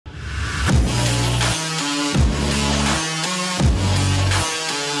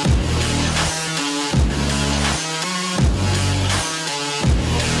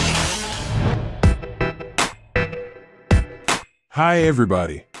Hi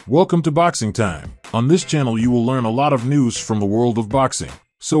everybody, welcome to Boxing Time. On this channel you will learn a lot of news from the world of boxing.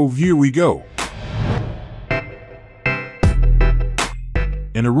 So here we go.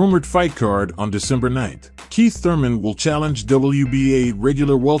 In a rumored fight card on December 9th, Keith Thurman will challenge WBA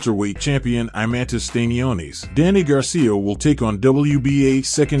regular welterweight champion Eimantas Stanionis. Danny Garcia will take on WBA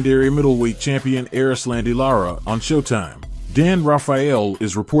secondary middleweight champion Erislandy Lara on Showtime. Rafael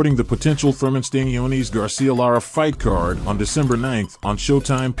is reporting the potential Thurman-Stanionis Garcia-Lara fight card on December 9th on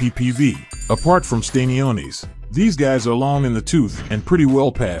Showtime PPV. Apart from Stanionis, these guys are long in the tooth and pretty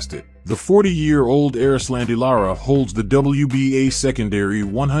well past it. The 40-year-old Erislandy Lara holds the WBA secondary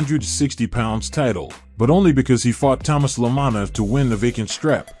 160 pounds title, but only because he fought Thomas LaManna to win the vacant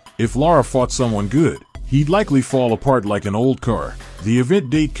strap. If Lara fought someone good, he'd likely fall apart like an old car. The event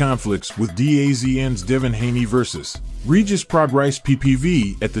date conflicts with DAZN's Devin Haney versus Regis Prograis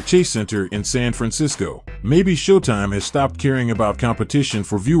PPV at the Chase Center in San Francisco. Maybe Showtime has stopped caring about competition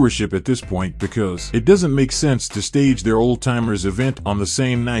for viewership at this point because it doesn't make sense to stage their old-timers event on the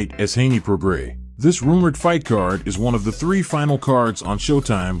same night as Haney-Prograis. This rumored fight card is one of the 3 final cards on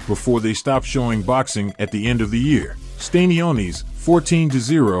Showtime before they stop showing boxing at the end of the year. Stanionis,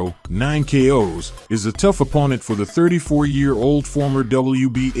 14-0, 9 KOs, is a tough opponent for the 34-year-old former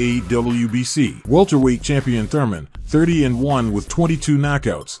WBA/WBC welterweight champion Thurman, 30-1 with 22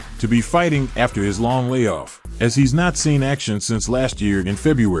 knockouts, to be fighting after his long layoff. As he's not seen action since last year in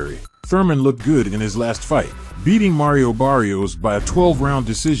February, Thurman looked good in his last fight, beating Mario Barrios by a 12-round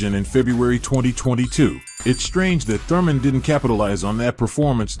decision in February 2022. It's strange that Thurman didn't capitalize on that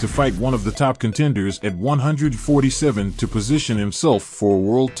performance to fight one of the top contenders at 147 to position himself for a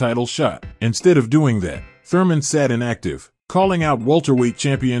world title shot. Instead of doing that, Thurman sat inactive, calling out welterweight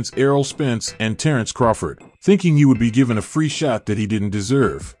champions Errol Spence and Terence Crawford, thinking he would be given a free shot that he didn't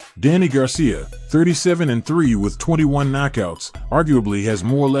deserve. Danny Garcia, 37-3 with 21 knockouts, arguably has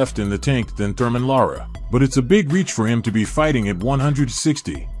more left in the tank than Thurman Lara, but it's a big reach for him to be fighting at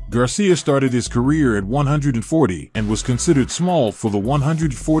 160. Garcia started his career at 140 and was considered small for the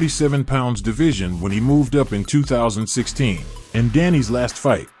 147 pounds division when he moved up in 2016. In Danny's last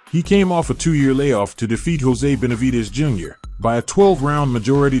fight, he came off a 2-year layoff to defeat Jose Benavidez Jr. by a 12-round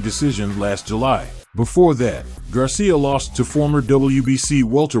majority decision last July. Before that, Garcia lost to former WBC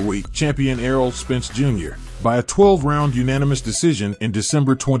welterweight champion Errol Spence Jr. by a 12-round unanimous decision in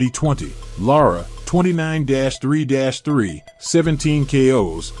December 2020. Lara, 29-3-3, 17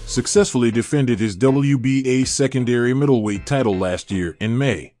 KOs, successfully defended his WBA secondary middleweight title last year in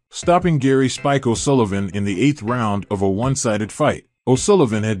May, stopping Gary "Spike" O'Sullivan in the 8th round of a one-sided fight.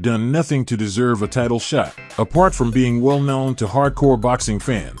 O'Sullivan had done nothing to deserve a title shot, apart from being well known to hardcore boxing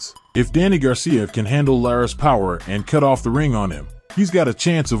fans. If Danny Garcia can handle Lara's power and cut off the ring on him, he's got a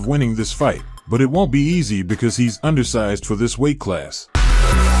chance of winning this fight, but it won't be easy because he's undersized for this weight class.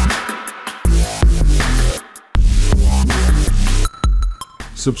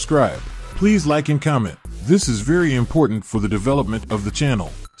 Subscribe. Please like and comment. This is very important for the development of the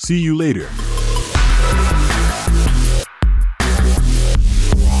channel. See you later.